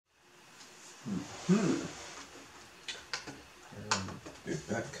Be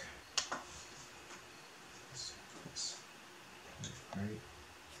back.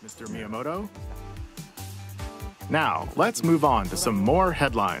 Mr. Miyamoto? Now, let's move on to some more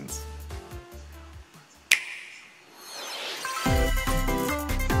headlines.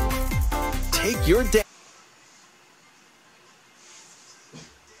 Take your day.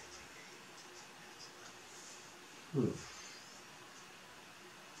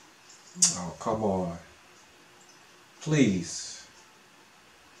 Oh, come on. Please.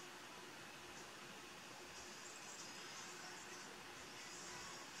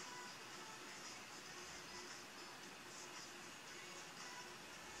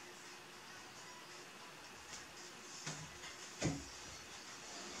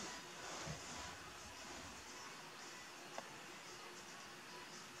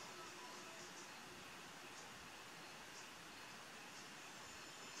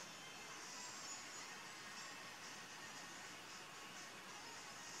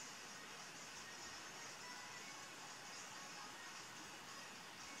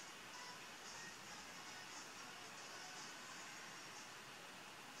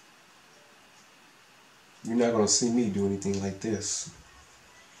 You're not going to see me do anything like this.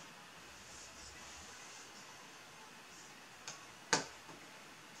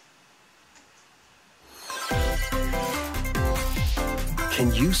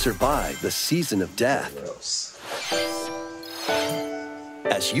 Can you survive the season of death?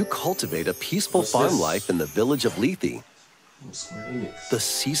 As you cultivate a peaceful farm life in the village of Lethe, the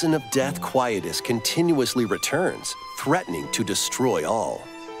season of death quietus continuously returns, threatening to destroy all.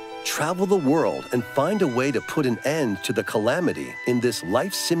 Travel the world and find a way to put an end to the calamity in this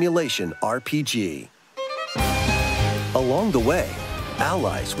life simulation RPG. Along the way,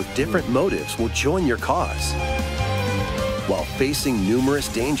 allies with different motives will join your cause. While facing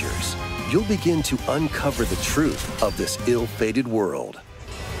numerous dangers, you'll begin to uncover the truth of this ill-fated world.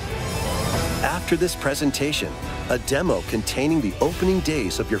 After this presentation, a demo containing the opening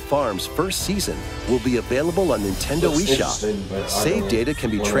days of your farm's first season will be available on Nintendo eShop. Save data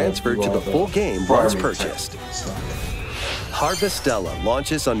can be transferred to the full game once purchased. Harvestella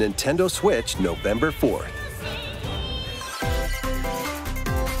launches on Nintendo Switch November 4th.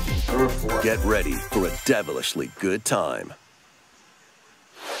 Get ready for a devilishly good time.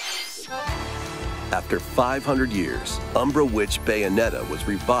 After 500 years, Umbra Witch Bayonetta was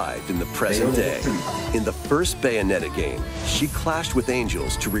revived in the present day. In the first Bayonetta game, she clashed with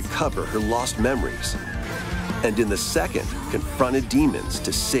angels to recover her lost memories. And in the second, confronted demons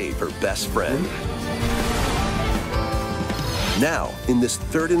to save her best friend. Now, in this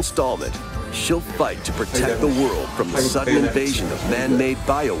third installment, she'll fight to protect the world from the sudden invasion of man-made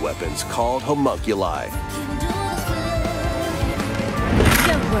bioweapons called homunculi.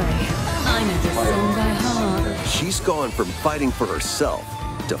 Don't worry. I know this song by heart. She's gone from fighting for herself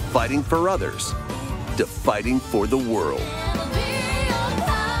to fighting for others to fighting for the world.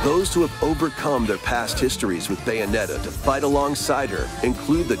 Those who have overcome their past histories with Bayonetta to fight alongside her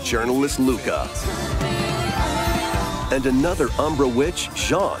include the journalist Luca and another Umbra witch,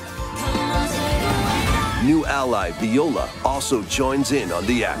 Jean. New ally Viola also joins in on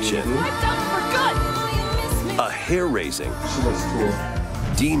the action. A hair-raising,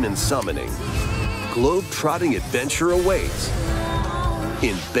 demon summoning, globe-trotting adventure awaits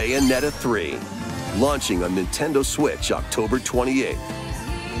in Bayonetta 3, launching on Nintendo Switch October 28th.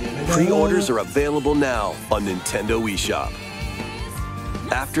 Pre-orders are available now on Nintendo eShop.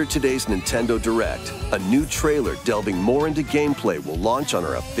 After today's Nintendo Direct, a new trailer delving more into gameplay will launch on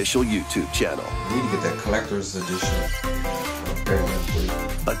our official YouTube channel. We need to get that collector's edition.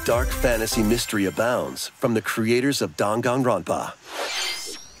 A dark fantasy mystery abounds from the creators of Danganronpa.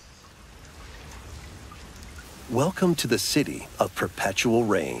 Welcome to the city of perpetual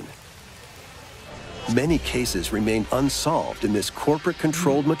rain. Many cases remain unsolved in this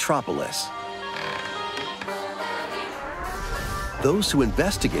corporate-controlled metropolis. Those who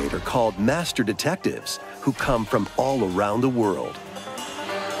investigate are called master detectives, who come from all around the world.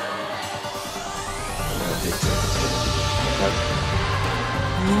 The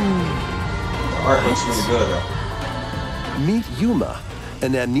art looks really good, though. Meet Yuma,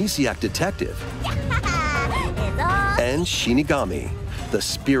 an amnesiac detective, and Shinigami, the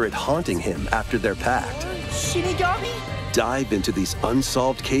spirit haunting him after their pact. Shinigami? Dive into these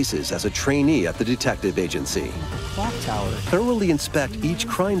unsolved cases as a trainee at the detective agency. Clock tower. Thoroughly inspect each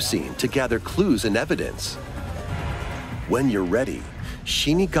crime scene to gather clues and evidence. When you're ready,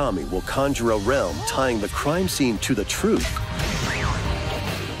 Shinigami will conjure a realm tying the crime scene to the truth.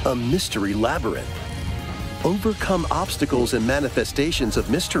 A mystery labyrinth overcome obstacles and manifestations of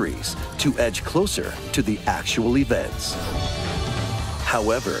mysteries to edge closer to the actual events.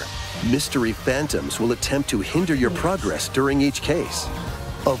 However, mystery phantoms will attempt to hinder your progress during each case.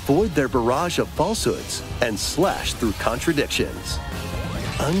 Avoid their barrage of falsehoods and slash through contradictions.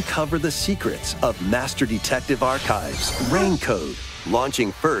 Uncover the secrets of Master Detective Archives Rain Code,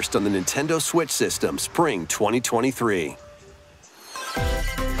 launching first on the Nintendo Switch system spring 2023.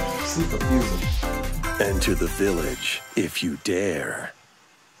 Sleep confusing. Enter the village if you dare.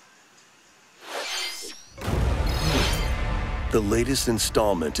 The latest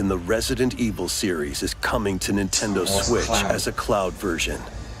installment in the Resident Evil series is coming to Nintendo Switch as a cloud version.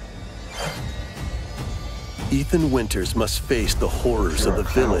 Ethan Winters must face the horrors of the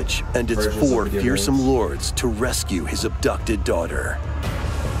village and its 4 fearsome lords to rescue his abducted daughter.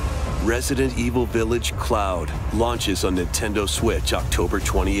 Resident Evil Village Cloud launches on Nintendo Switch October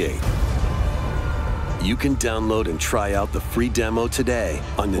 28th. You can download and try out the free demo today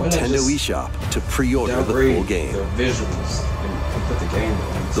on Nintendo eShop to pre-order the full game. The visuals and put the game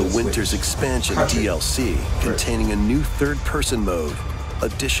on The Winters Expansion DLC, containing a new third-person mode,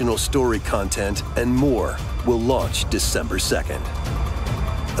 additional story content, and more, will launch December 2nd.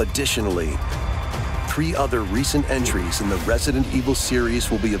 Additionally, 3 other recent entries in the Resident Evil series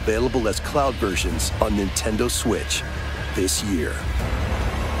will be available as cloud versions on Nintendo Switch this year.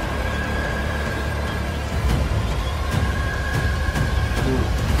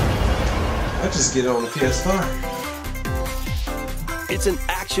 I just get on the PS5. It's an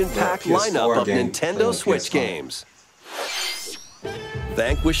action-packed lineup of Nintendo Switch games.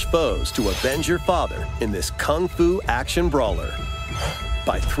 Vanquish foes to avenge your father in this kung fu action brawler.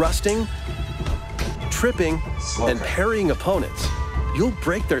 By thrusting, tripping, and parrying opponents, you'll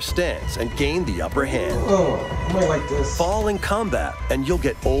break their stance and gain the upper hand. Oh, I might like this. Fall in combat and you'll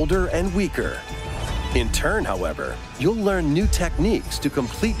get older and weaker. In turn, however, you'll learn new techniques to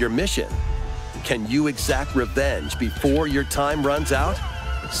complete your mission. Can you exact revenge before your time runs out?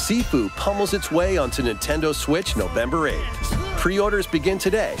 Sifu pummels its way onto Nintendo Switch November 8th. Pre-orders begin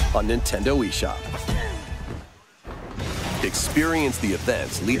today on Nintendo eShop. Experience the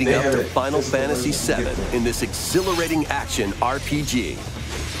events leading up to Final Fantasy VII in this exhilarating action RPG.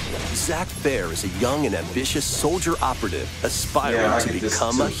 Zack Fair is a young and ambitious soldier operative aspiring to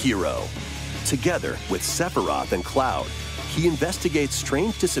become a hero. Together with Sephiroth and Cloud, he investigates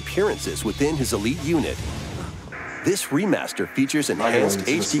strange disappearances within his elite unit. This remaster features enhanced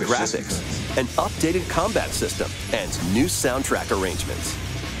HD graphics, an updated combat system, and new soundtrack arrangements.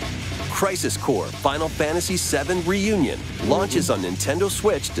 Crisis Core Final Fantasy VII Reunion launches on Nintendo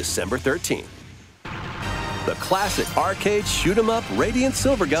Switch December 13th. The classic arcade shoot-'em-up Radiant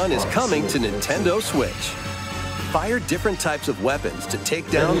Silvergun is coming to Nintendo Switch. Fire different types of weapons to take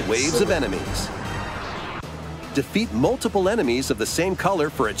down waves of enemies. Defeat multiple enemies of the same color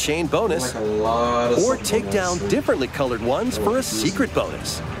for a chain bonus, or take down differently colored ones for a secret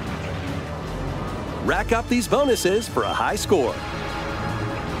bonus. Rack up these bonuses for a high score.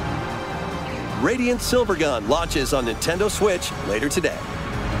 Radiant Silvergun launches on Nintendo Switch later today.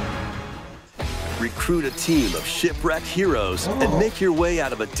 Recruit a team of shipwrecked heroes and make your way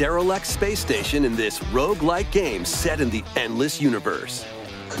out of a derelict space station in this roguelike game set in the endless universe.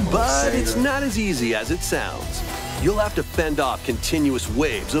 But it's not as easy as it sounds. You'll have to fend off continuous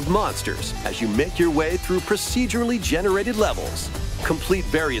waves of monsters as you make your way through procedurally generated levels. Complete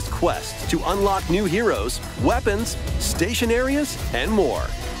various quests to unlock new heroes, weapons, station areas, and more.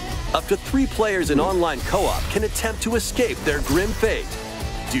 Up to 3 players in online co-op can attempt to escape their grim fate.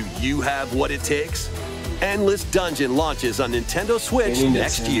 Do you have what it takes? Endless Dungeon launches on Nintendo Switch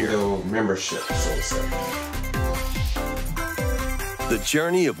next year. Membership, so to say. The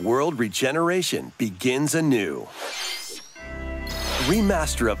journey of world regeneration begins anew.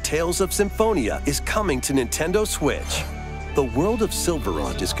 Remaster of Tales of Symphonia is coming to Nintendo Switch. The world of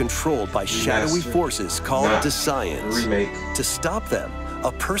Silverant is controlled by shadowy forces called Descients. To stop them,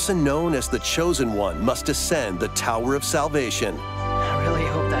 a person known as the Chosen One must ascend the Tower of Salvation. I really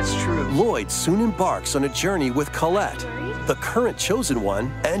hope that's true. Lloyd soon embarks on a journey with Colette, the current Chosen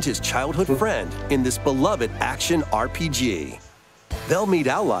One, and his childhood friend in this beloved action RPG. They'll meet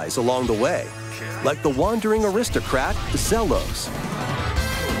allies along the way, like the wandering aristocrat Zelos,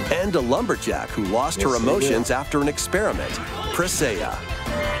 and a lumberjack who lost her emotions after an experiment, Presea.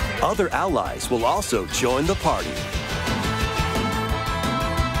 Other allies will also join the party.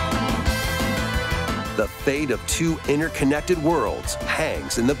 The fate of 2 interconnected worlds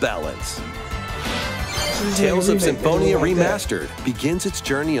hangs in the balance. Tales of Symphonia Remastered begins its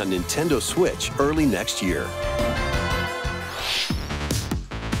journey on Nintendo Switch early next year.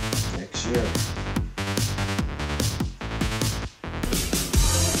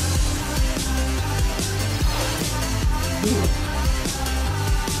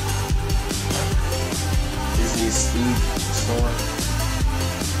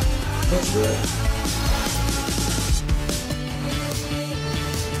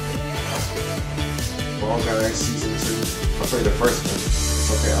 Fall Guys Season 2. I played the first one.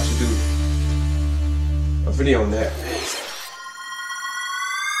 It's okay, I should do a video on that.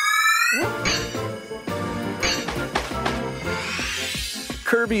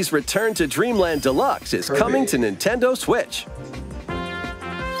 Kirby's Return to Dreamland Deluxe is coming to Nintendo Switch.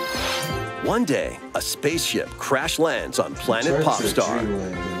 One day, a spaceship crash lands on planet Popstar.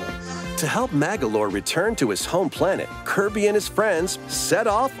 To help Magolor return to his home planet, Kirby and his friends set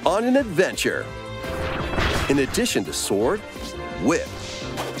off on an adventure. In addition to Sword, Whip,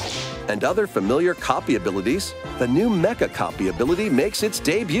 and other familiar copy abilities, the new Mecha copy ability makes its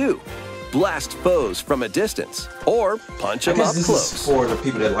debut. Blast foes from a distance, or punch them up close. For the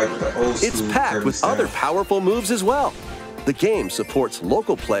people that like the old school it's packed with other powerful moves as well. The game supports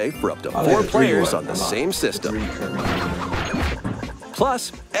local play for up to 4 players on the same system.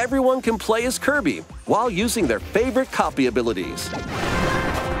 Plus, everyone can play as Kirby while using their favorite copy abilities.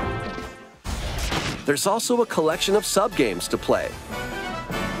 There's also a collection of sub-games to play.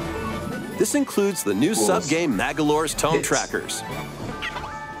 This includes the new sub-game Magolor's Tone Trackers,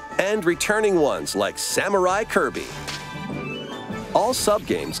 and returning ones like Samurai Kirby. All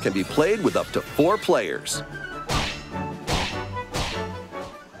sub-games can be played with up to 4 players.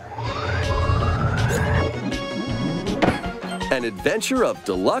 An adventure of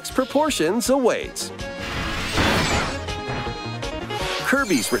deluxe proportions awaits.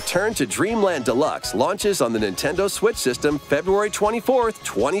 Kirby's Return to Dreamland Deluxe launches on the Nintendo Switch system February 24th,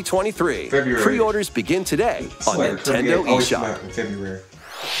 2023. Pre-orders begin today on Nintendo eShop.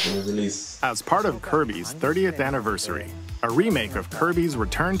 As part of Kirby's 30th anniversary, a remake of Kirby's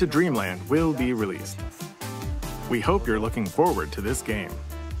Return to Dreamland will be released. We hope you're looking forward to this game.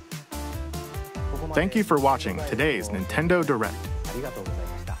 Thank you for watching today's Nintendo Direct.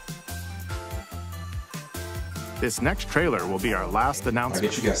 This next trailer will be our last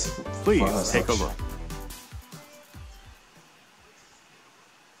announcement. Please take a look.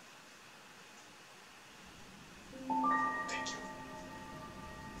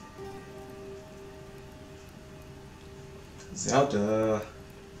 Zelda.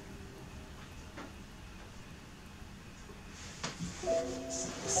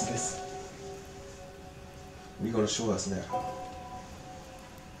 This. What are you gonna show us now?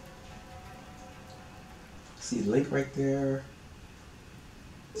 See Link right there.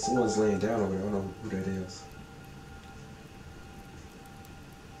 Someone's laying down over there. I don't know who that is.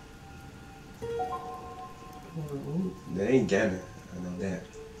 That ain't Ganon. I know that.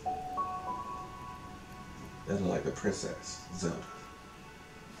 That look like a princess, Zelda.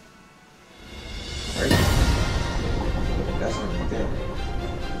 Right? That's her right there.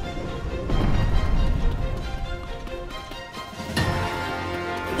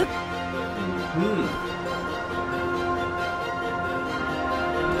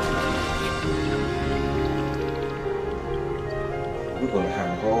 We're gonna have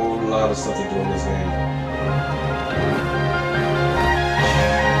a whole lot of stuff to do in this game.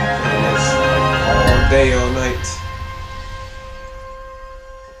 All day, all night.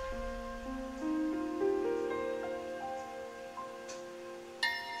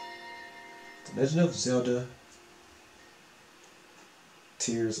 The Legend of Zelda: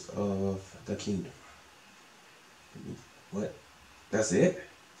 Tears of the Kingdom. What? That's it?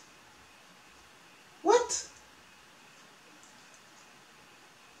 What?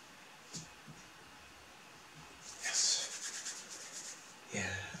 Yes. Yeah.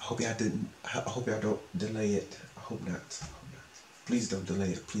 I hope y'all didn't. I hope y'all don't delay it. I hope not. I hope not. Please don't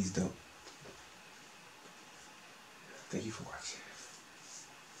delay it. Please don't. Thank you for watching.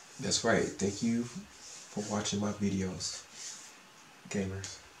 That's right. Thank you for watching my videos,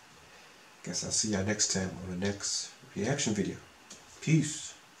 gamers. Guess I'll see y'all next time on the next reaction video. Peace.